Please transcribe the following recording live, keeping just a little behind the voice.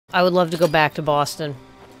I would love to go back to Boston.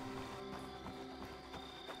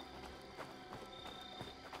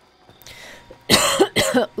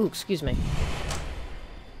 Ooh, excuse me.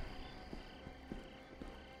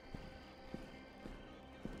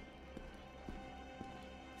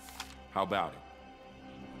 How about it?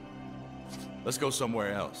 Let's go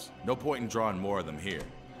somewhere else. No point in drawing more of them here.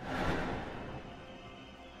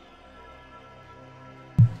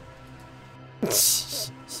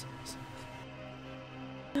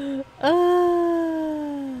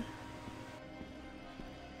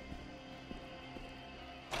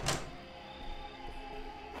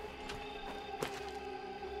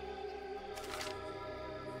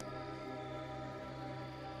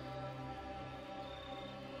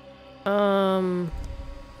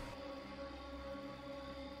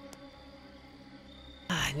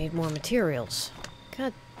 I need more materials.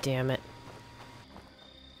 God damn it.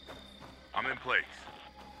 I'm in place.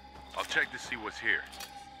 I'll check to see what's here.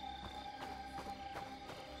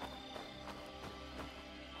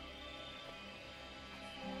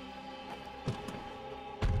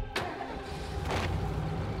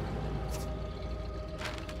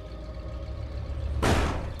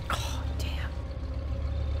 Oh, damn.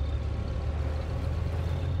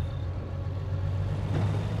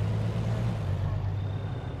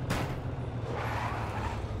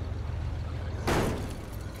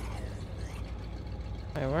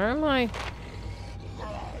 Wait, where am I?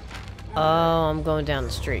 Oh, I'm going down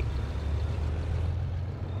the street.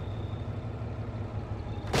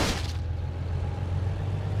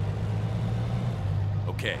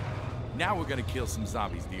 Okay, now we're gonna kill some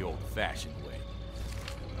zombies the old-fashioned way.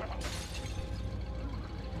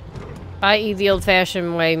 I.e. the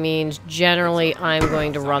old-fashioned way means generally I'm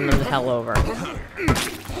going to run them the hell over.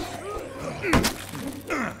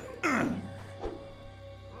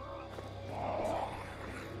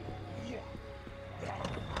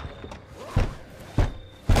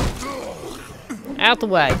 Out the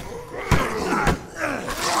way.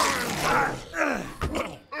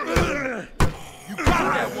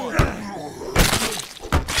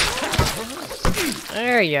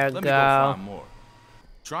 There you Let me go go. find more.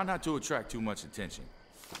 Try not to attract too much attention.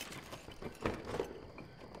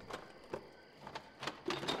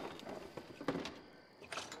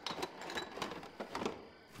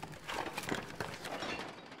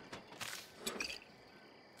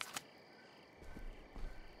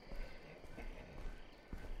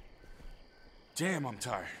 Damn, I'm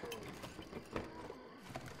tired.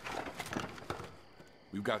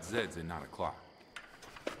 We've got Zeds at 9 o'clock.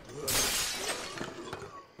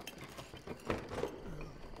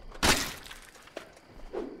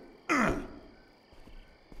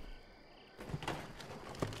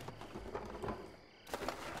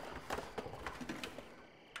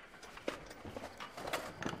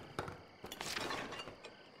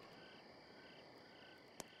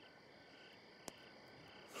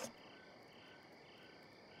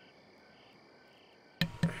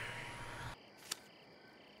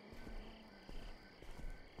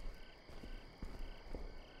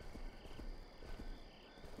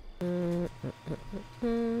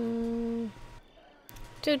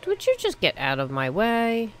 Dude, would you just get out of my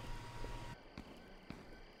way?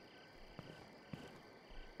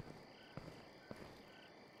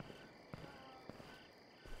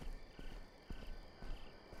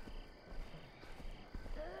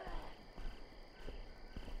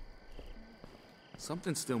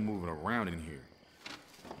 Something's still moving around in here.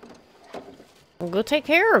 Well, go take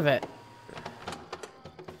care of it.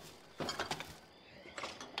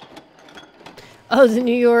 Oh, the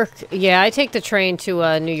New York... Yeah, I take the train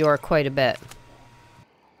to New York quite a bit.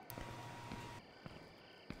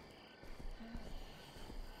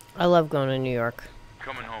 I love going to New York.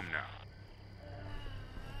 Coming home now.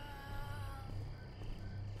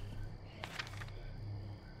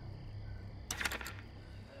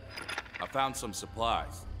 I found some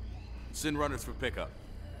supplies. Send runners for pickup.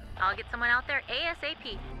 I'll get someone out there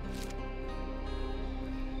ASAP.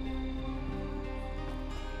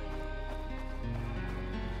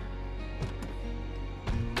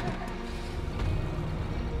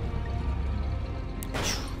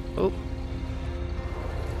 Oh.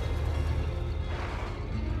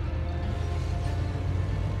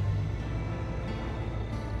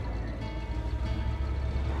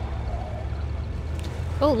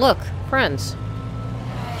 Oh, look, friends.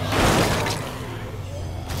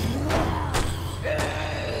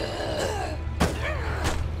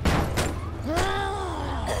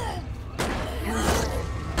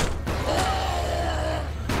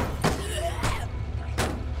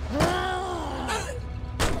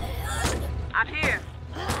 I'm here.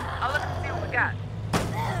 I'll look and see what we got.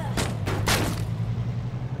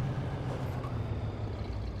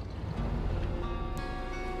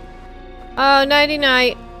 Oh,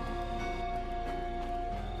 nighty-night.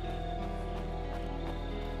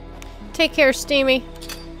 Take care, Steamy.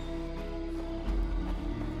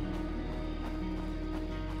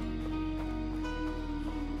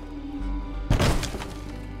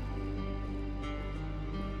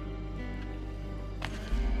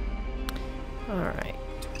 All right.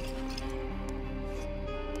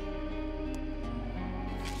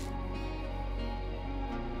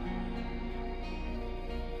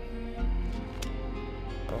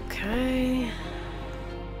 Okay.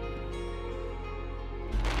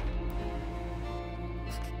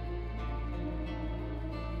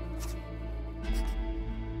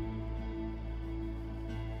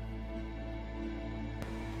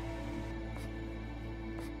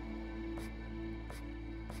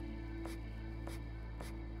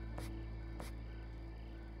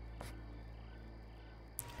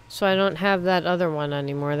 So I don't have that other one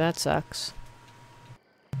anymore. That sucks.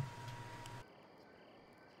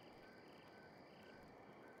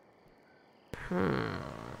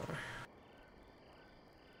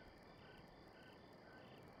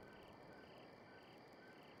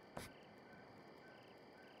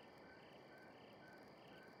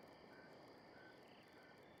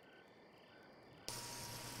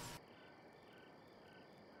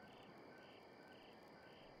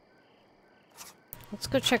 Let's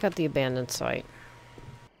go check out the abandoned site.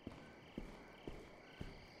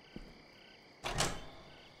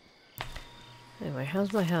 Anyway,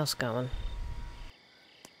 how's my house going?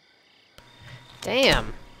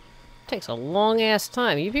 Damn! Takes a long ass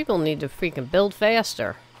time. You people need to freaking build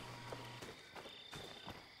faster.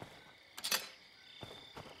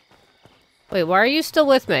 Wait, why are you still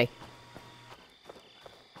with me?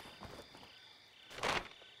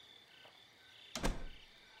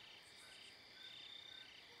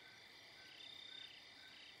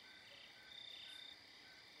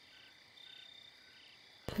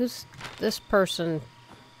 Who's this person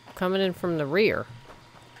coming in from the rear?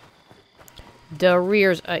 The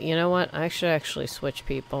rear's... you know what? I should actually switch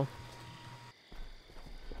people.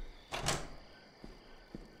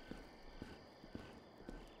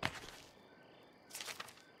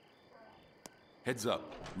 Heads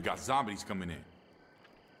up. We got zombies coming in.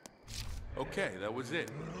 Okay, that was it.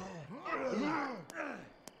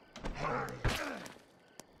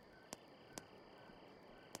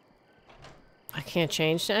 I can't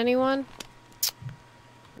change to anyone?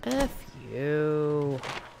 F you.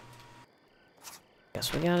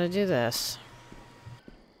 Guess we gotta do this.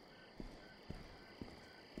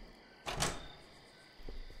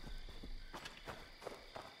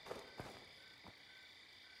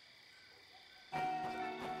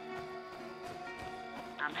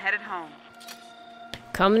 I'm headed home.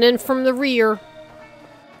 Coming in from the rear.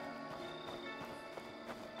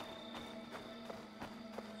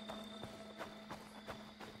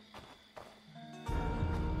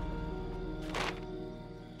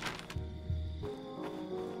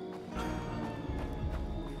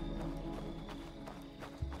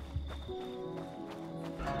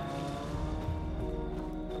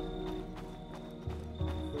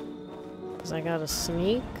 I gotta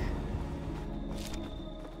sneak.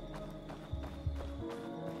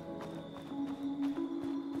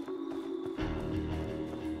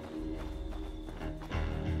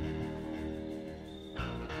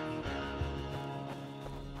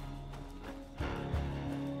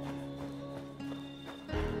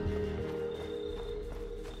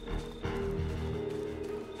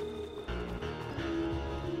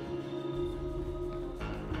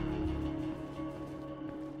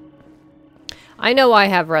 I know I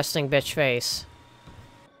have resting bitch face.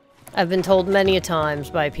 I've been told many a times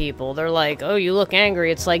by people. They're like, oh, you look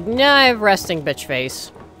angry. It's like, nah, I have resting bitch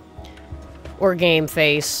face. Or game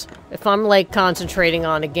face. If I'm, like, concentrating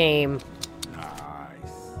on a game,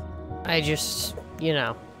 Nice. I just, you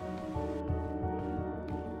know.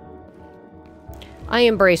 I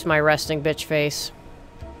embrace my resting bitch face.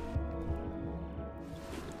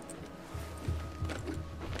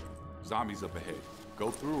 Zombies up ahead. Go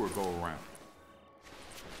through or go around?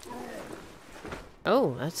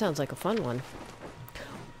 Oh, that sounds like a fun one.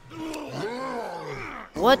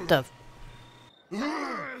 What the...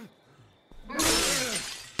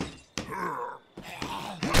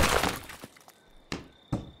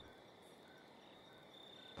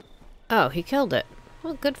 Oh, he killed it.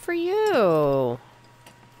 Well, good for you.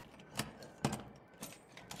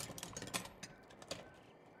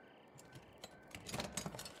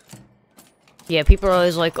 Yeah, people are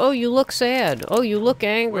always like, oh, you look sad. Oh, you look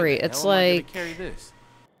angry. It's like... Carry this?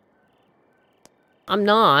 I'm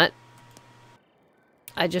not.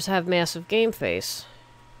 I just have massive game face.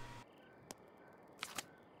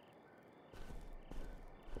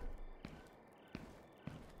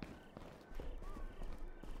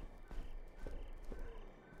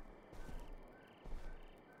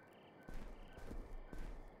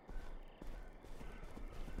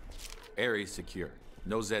 Area secure.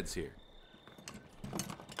 No Zeds here.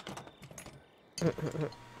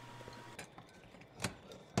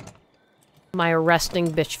 My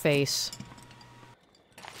arresting bitch face.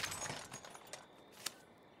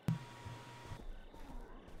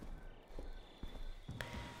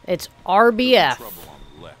 It's RBF. Trouble on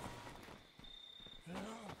the left.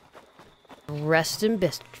 Resting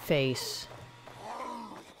bitch face.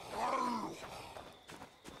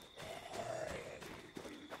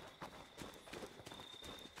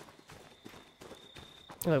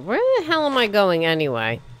 Wait, where the hell am I going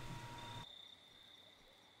anyway?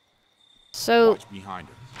 So, Watch behind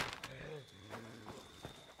us.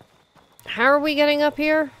 how are we getting up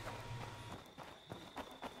here?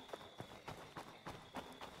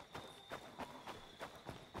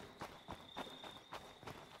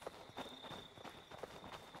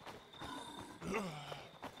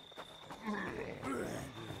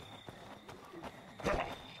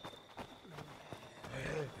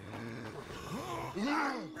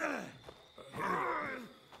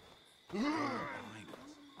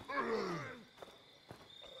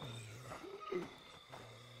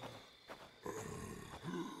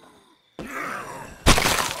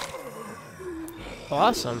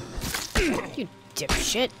 Awesome. You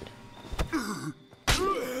dipshit.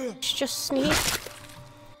 Just sneak.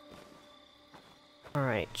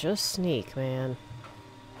 Alright, just sneak, man.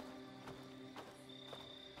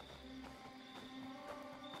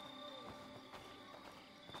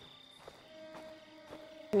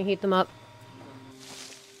 Can you heat them up?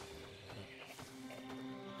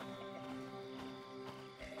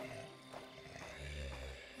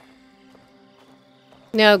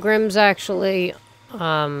 No, Grimm's actually,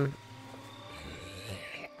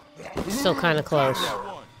 still kind of close.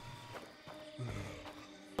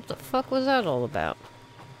 What the fuck was that all about?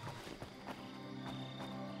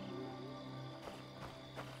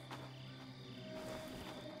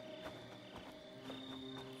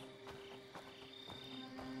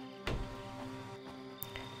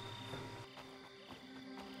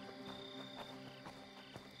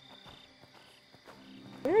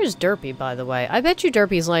 Where is Derpy, by the way? I bet you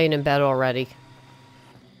Derpy's laying in bed already.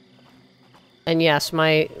 And yes,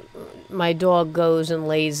 my dog goes and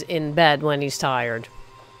lays in bed when he's tired.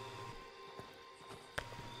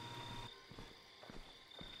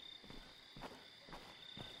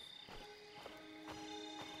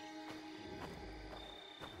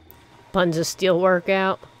 Buns of steel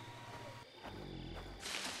workout.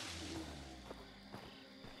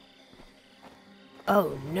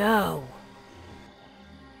 Oh no.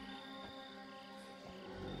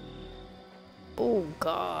 Oh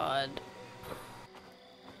god.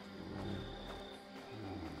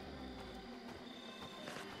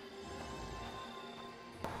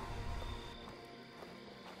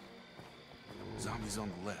 Zombies on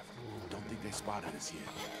the left. Don't think they spotted us yet.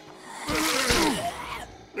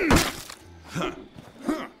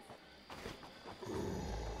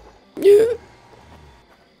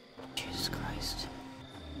 Jesus Christ.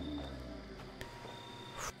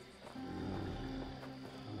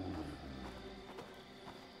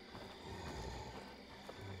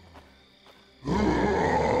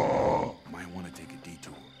 Might want to take a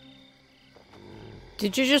detour.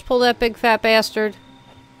 Did you just pull that big fat bastard?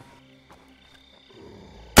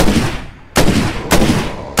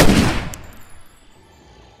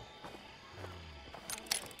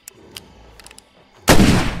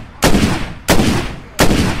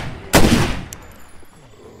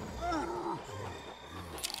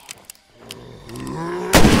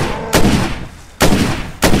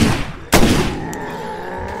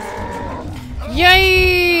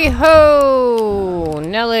 Yay ho!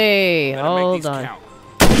 Nelly! Better make Hold these on. count.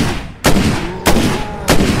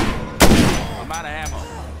 I'm out of ammo.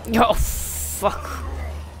 Oh, fuck.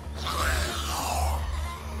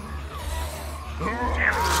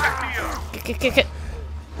 Kick it.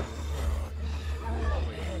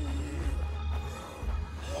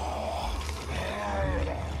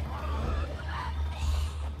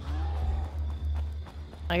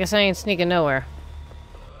 I guess I ain't sneaking nowhere.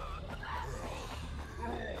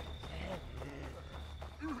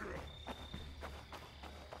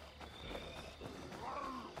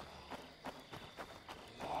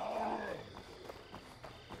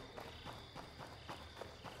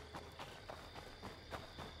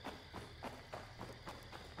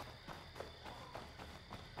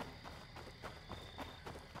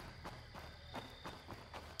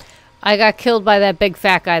 I got killed by that big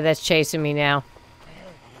fat guy that's chasing me now.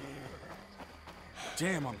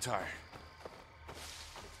 Damn, I'm tired.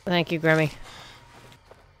 Thank you, Grimmy.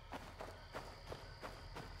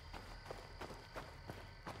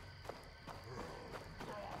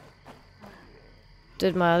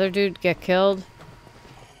 Did my other dude get killed?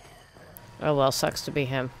 Oh well, sucks to be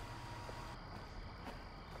him.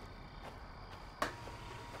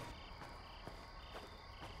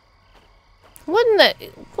 What in the...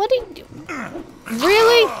 What did you...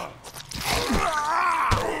 Really?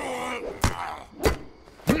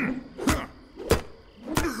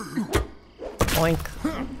 Boink.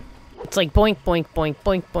 It's like boink, boink, boink,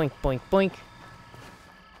 boink, boink, boink, boink.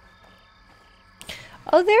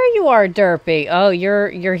 Oh, there you are, Derpy. Oh,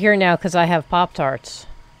 you're here now because I have Pop-Tarts.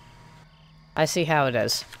 I see how it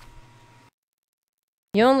is.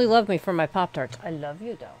 You only love me for my Pop-Tarts. I love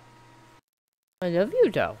you, though. I love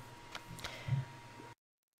you, though.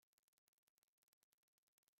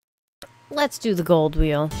 Let's do the gold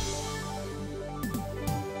wheel.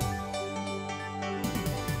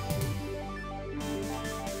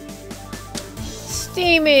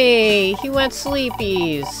 Steamy! He went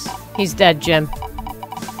sleepies. He's dead, Jim.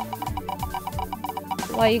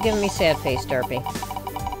 Why are you giving me sad face, Derpy?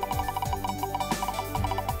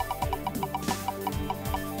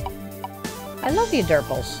 I love you,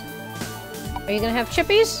 Derples. Are you gonna have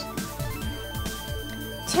chippies?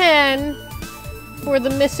 10 for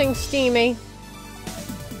the missing Steamy.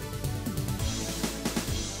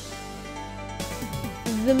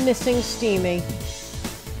 The missing Steamy.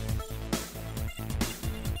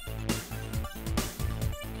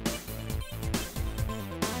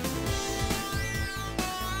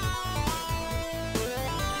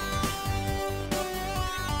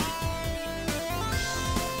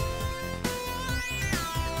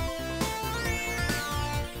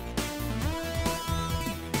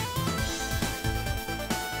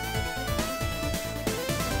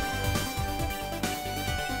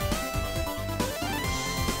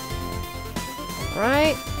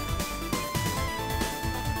 Right?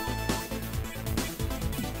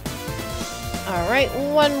 Alright,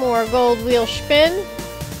 one more gold wheel spin.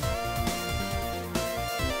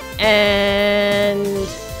 And...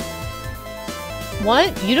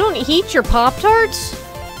 What? You don't heat your Pop-Tarts?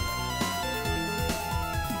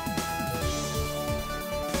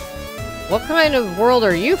 What kind of world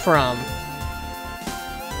are you from?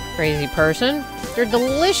 Crazy person. They're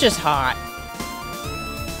delicious hot.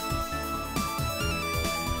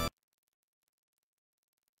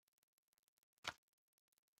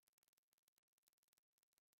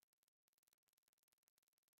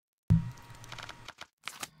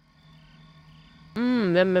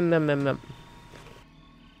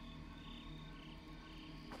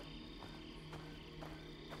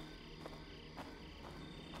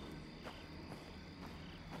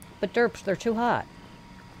 But derps, they're too hot.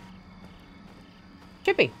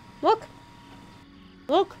 Chippy, look!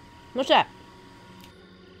 Look! What's that?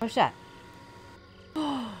 What's that?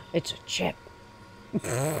 It's a chip.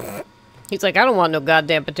 He's like, I don't want no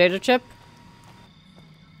goddamn potato chip.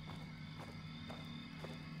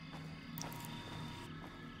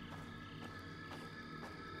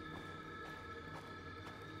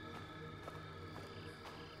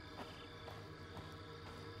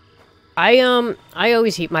 I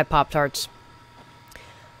always heat my Pop-Tarts.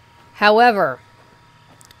 However,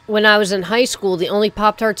 when I was in high school, the only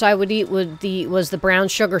Pop-Tarts I would eat was the brown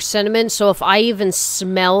sugar cinnamon, so if I even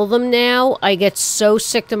smell them now, I get so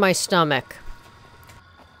sick to my stomach.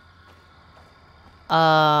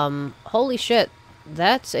 Holy shit.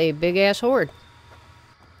 That's a big-ass horde.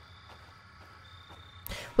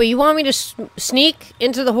 Wait, you want me to sneak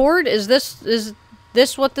into the horde? Is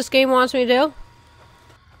this what this game wants me to do?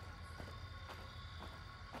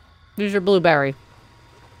 Use your blueberry.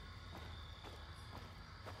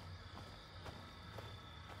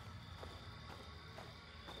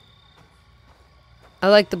 I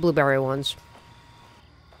like the blueberry ones.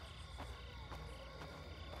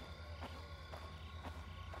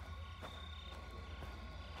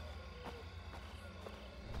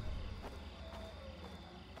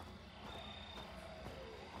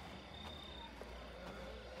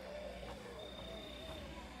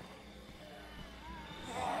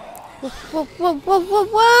 Whoa, whoa, whoa, whoa,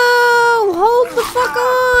 whoa! Hold the fuck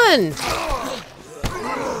on!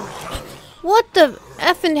 What the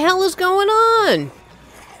effing hell is going on?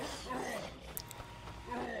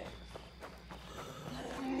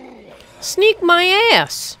 Sneak my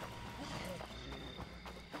ass!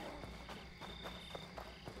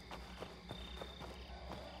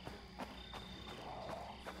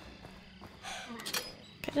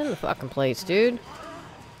 Get in the fucking place, dude.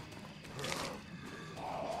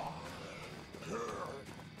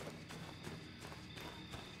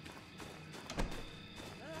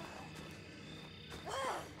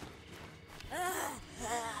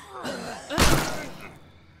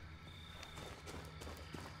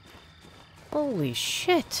 Holy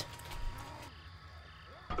shit.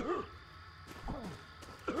 All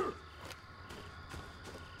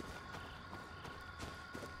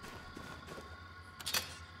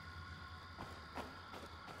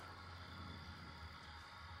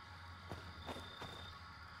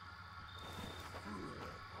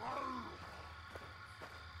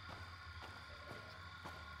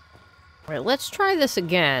right, let's try this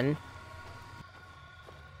again.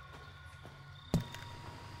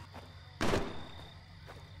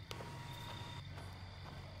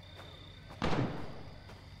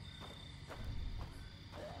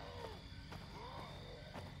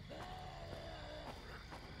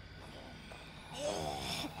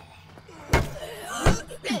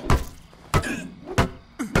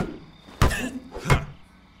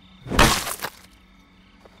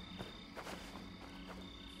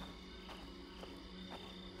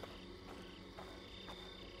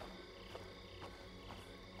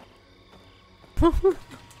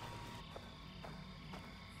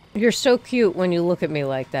 You're so cute when you look at me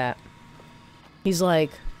like that. He's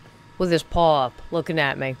like, with his paw up, looking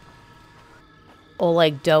at me. All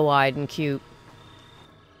like doe-eyed and cute.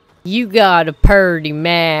 You got a purty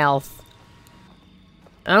mouth.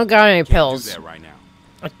 I don't got any pills. Do that right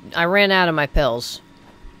now. I ran out of my pills.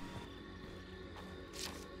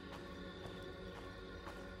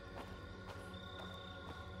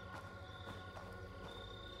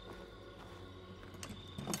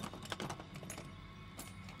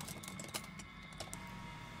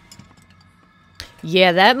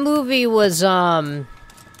 Yeah, that movie was,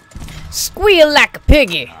 squeal like a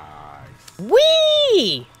piggy. Nice.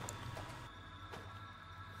 Whee!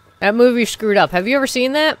 That movie screwed up. Have you ever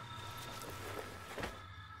seen that?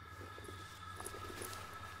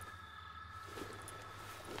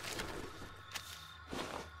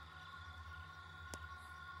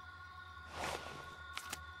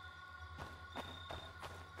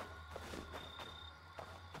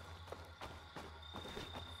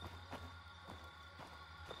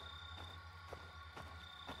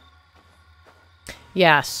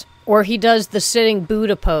 Yes. Or he does the sitting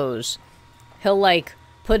Buddha pose. He'll, like,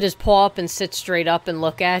 put his paw up and sit straight up and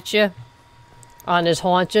look at you. On his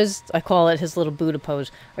haunches. I call it his little Buddha pose.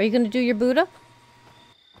 Are you going to do your Buddha?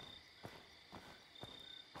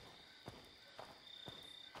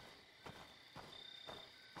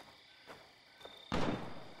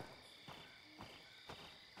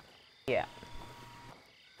 Yeah.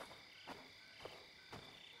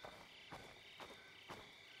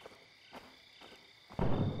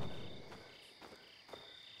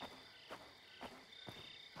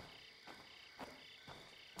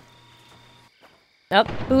 Up,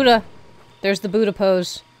 Buddha. There's the Buddha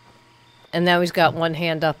pose. And now he's got one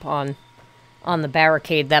hand up on the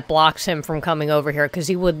barricade that blocks him from coming over here, because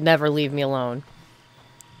he would never leave me alone.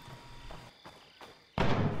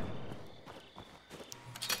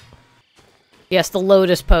 Yes, the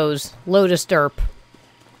lotus pose. Lotus derp.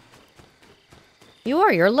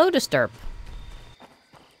 You're a lotus derp.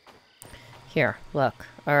 Here, look.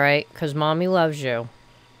 Alright, because mommy loves you.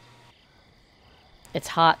 It's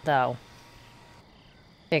hot, though.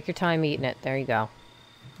 Take your time eating it. There you go.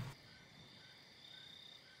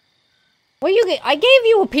 Well, I gave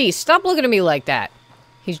you a piece. Stop looking at me like that.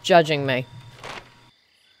 He's judging me.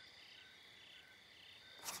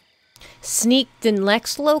 Sneaked in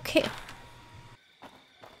Lex locate.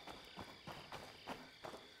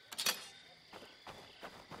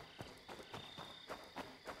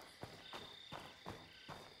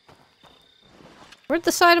 Where'd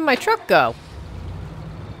the side of my truck go?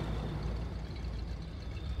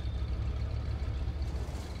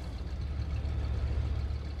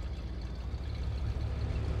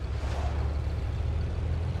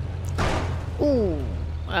 Ooh,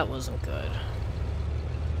 that wasn't good.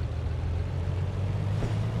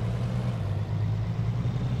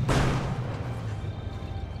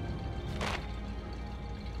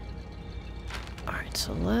 Alright,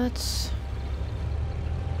 so let's...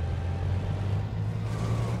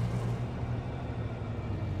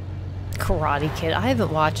 Karate Kid. I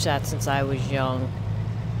haven't watched that since I was young.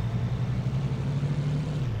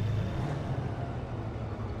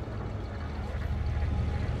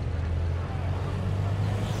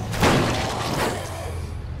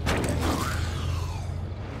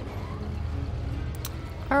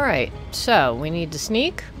 Alright, so we need to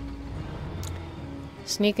sneak.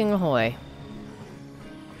 Sneaking ahoy.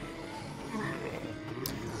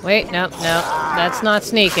 Wait, no, that's not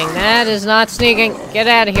sneaking. That is not sneaking. Get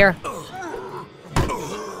out of here.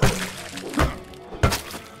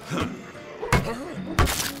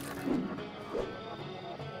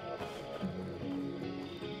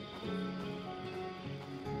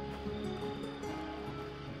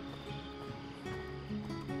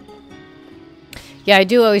 Yeah, I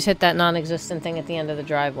do always hit that non-existent thing at the end of the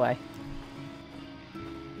driveway.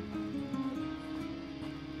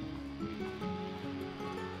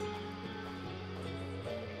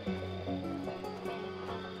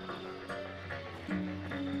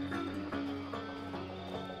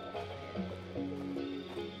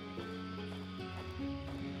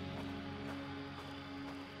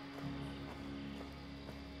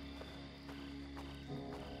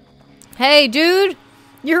 Hey, dude!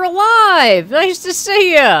 You're alive! Nice to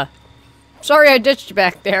see ya! Sorry I ditched you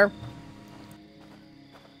back there.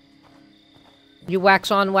 You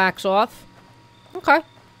wax on, wax off? Okay.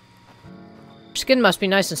 Your skin must be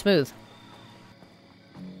nice and smooth.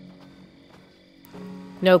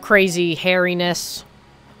 No crazy hairiness.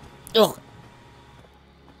 Ugh.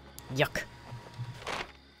 Yuck.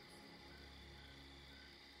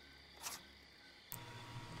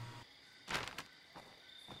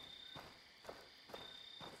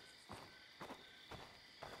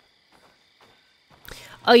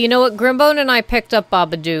 Oh, you know what? Grimbone and I picked up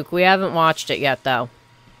Babadook. We haven't watched it yet, though.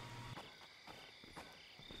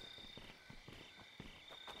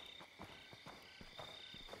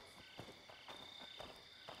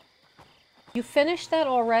 You finished that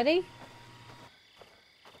already?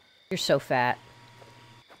 You're so fat.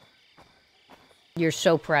 You're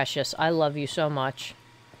so precious. I love you so much.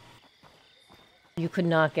 You could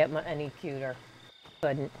not get any cuter.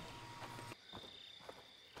 Couldn't.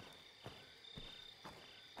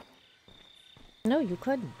 No, you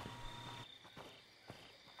couldn't.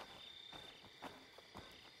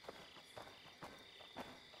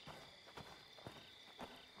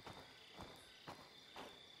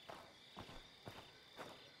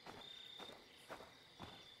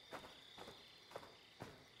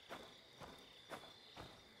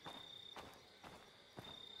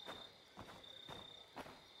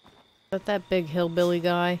 Is that big hillbilly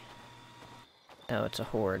guy? No, it's a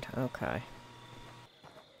horde. Okay.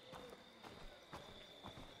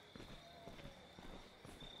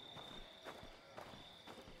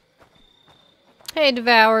 Hey,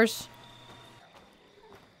 Devours.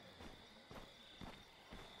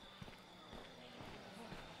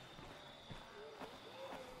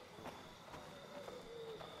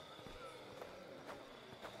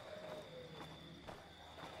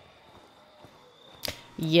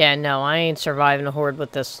 Yeah, no, I ain't surviving a horde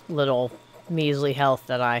with this little measly health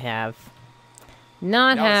that I have.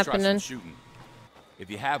 Not Now let's try some happening. shooting.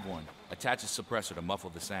 If you have one, attach a suppressor to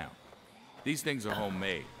muffle the sound. These things are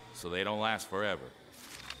homemade, so they don't last forever.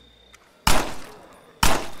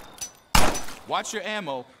 Watch your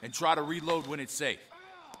ammo and try to reload when it's safe.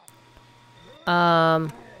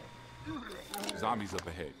 Zombies up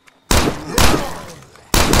ahead.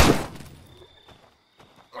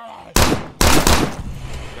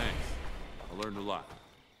 Thanks. I learned a lot.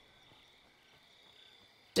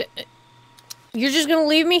 You're just gonna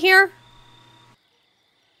leave me here?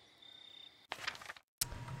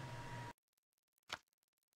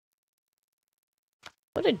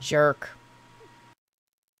 What a jerk.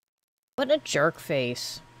 What a jerk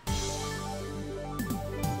face.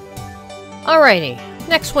 Alrighty,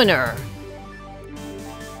 next winner.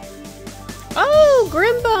 Oh,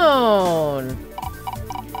 Grimbone!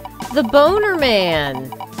 The Boner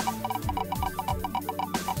Man.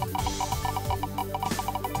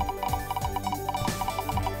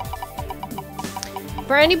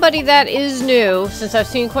 For anybody that is new, since I've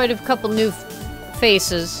seen quite a couple new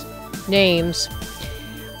faces, names,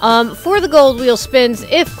 for the gold wheel spins,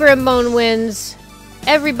 if Grimbone wins,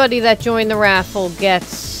 everybody that joined the raffle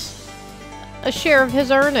gets a share of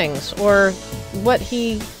his earnings, or what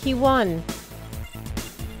he won.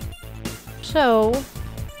 So,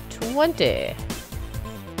 20.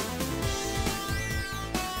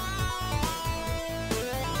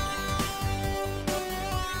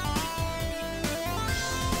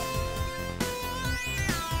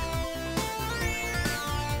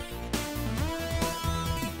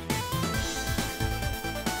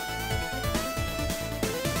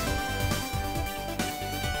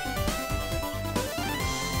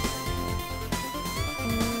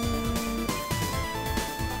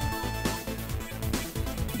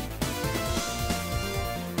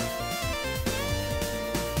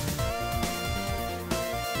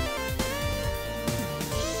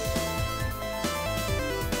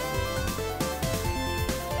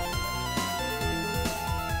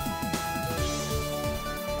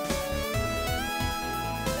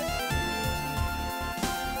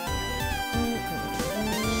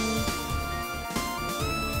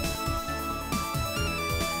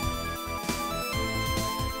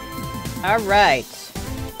 All right.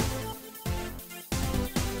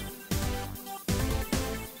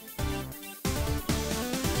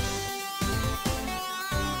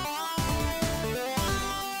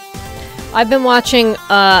 I've been watching,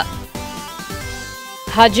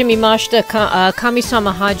 Hajime Mashita,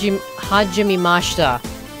 Kami-sama Hajime Mashita.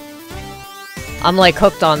 I'm, like,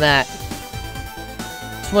 hooked on that.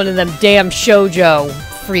 It's one of them damn shoujo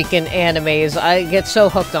freaking animes. I get so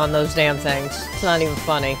hooked on those damn things. It's not even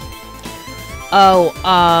funny. Oh,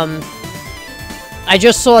 I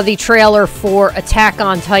just saw the trailer for Attack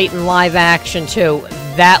on Titan live action, too.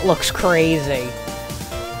 That looks crazy.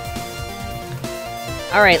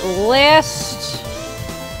 Alright, the last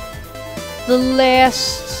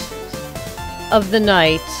of the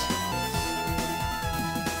night.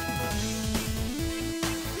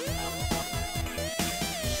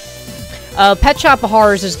 Pet Shop of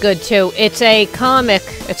Horrors is good, too. It's a comic,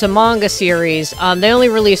 it's a manga series. They only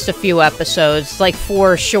released a few episodes, like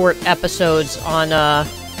 4 short episodes on,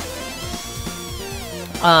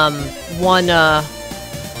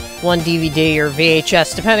 one DVD or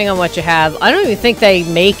VHS, depending on what you have. I don't even think they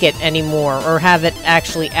make it anymore, or have it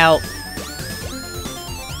actually out.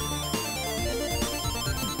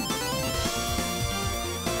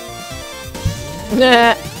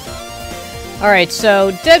 Nah. Alright,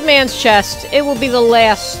 so Dead Man's Chest, it will be the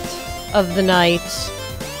last of the night.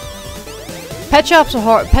 Pet Shop's a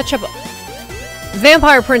Horror... Pet Shop...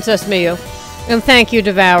 Vampire Princess Miyu. And thank you,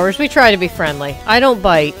 Devourers. We try to be friendly. I don't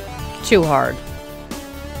bite too hard.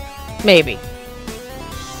 Maybe.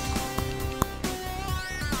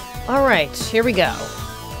 Alright, here we go.